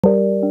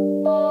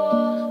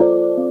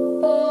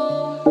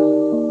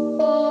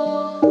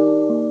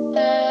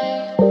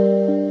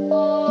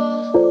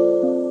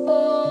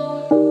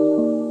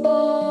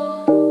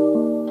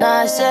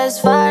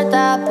haces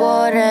falta,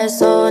 por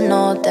eso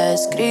no te he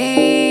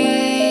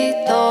escrito.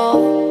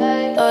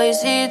 Lo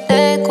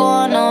hiciste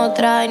con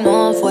otra y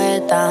no fue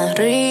tan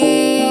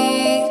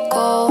rico.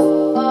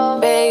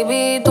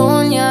 Baby, tú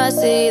ni has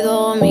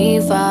sido mi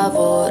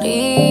favorito.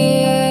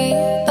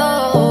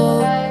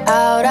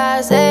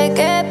 Ahora sé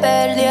que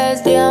perdí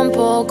el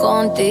tiempo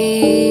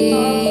contigo.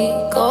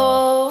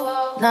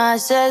 No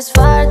haces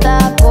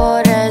falta,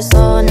 por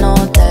eso no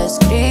te he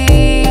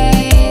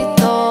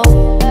escrito.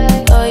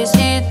 Lo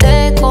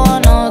hiciste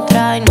con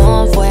otra y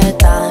no fue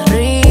tan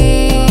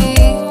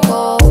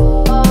rico.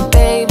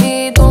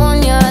 Baby, tú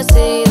ni has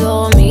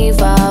sido mi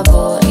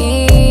favorito.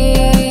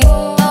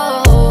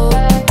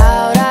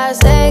 Ahora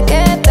sé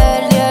que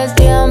perdí el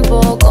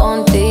tiempo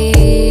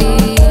contigo.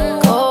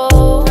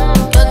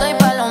 Yo estoy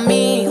pa' lo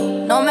mío,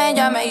 no me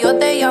llames, yo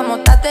te llamo,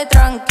 estate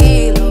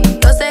tranquilo.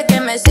 Yo sé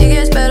que me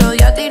sigues, pero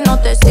yo a ti no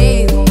te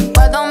sigo.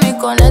 Puedo dormir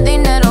con el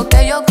dinero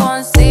que yo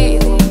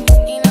consigo.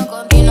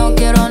 Y no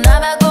quiero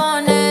nada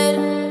con él.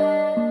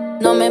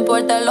 No me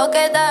importa lo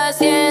que estás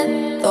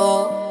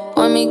haciendo,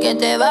 por mí que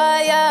te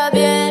vaya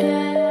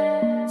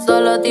bien.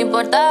 Solo te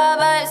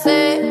importaba el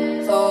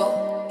sexo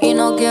y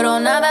no quiero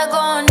nada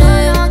con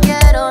él. No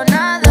quiero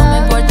nada. No me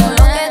importa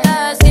lo que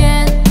estás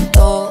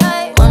haciendo,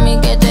 por mí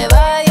que te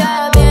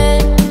vaya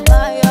bien.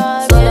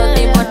 Solo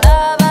te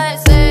importaba el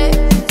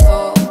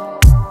sexo.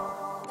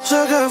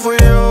 Sé que fui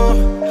yo,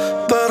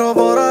 pero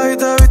por ahí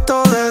te he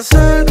visto de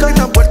cerca y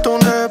te has vuelto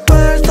una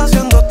experta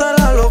haciéndote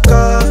la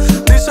loca.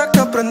 Dices que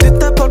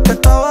aprendiste porque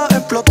estaba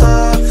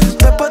explotada,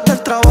 después del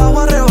trabajo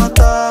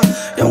arrebatada.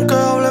 Y aunque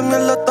hables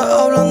mierda, estás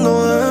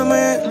hablando de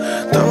mí.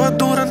 Te ves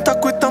dura en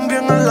taco y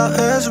también en la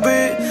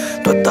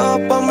SB. Tú estabas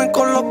pa' mí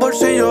con los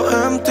bolsillos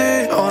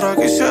empty. Ahora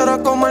quisiera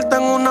comerte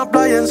en una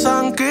playa en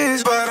San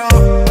Kitts, pero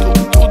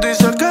tú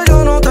dices que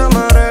yo no te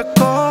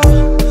merezco.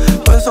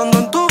 Pensando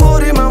en tu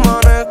booty me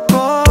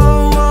amanezco.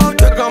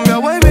 Te he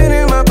cambiado, baby,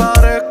 ni me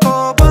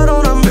parezco,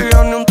 pero no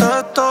envío ni un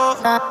texto.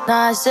 No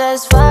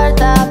haces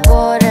falta,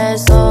 por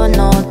eso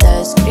no te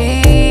he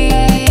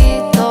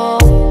escrito.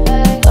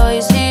 Lo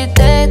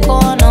hiciste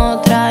con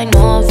otra y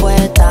no fue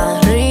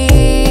tan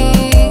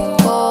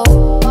rico.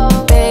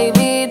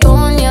 Baby, tú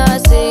ni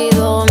has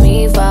sido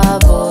mi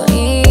favorito.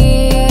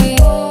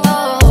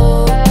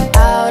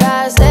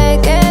 Ahora sé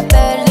que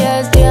perdí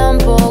el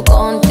tiempo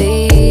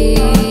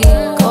contigo.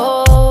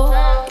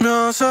 Me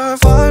hace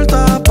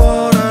falta,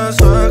 por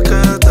eso es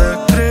que te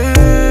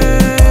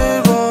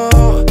escribo.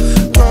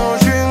 No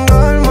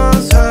chingar más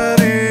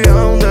sería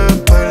un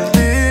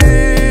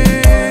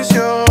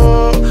desperdicio.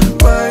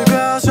 Baby,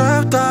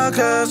 acepta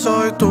que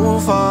soy tu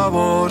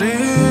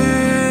favorito.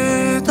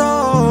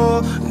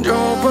 Yo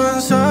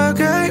pensé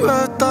que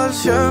iba a estar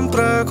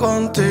siempre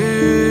contigo.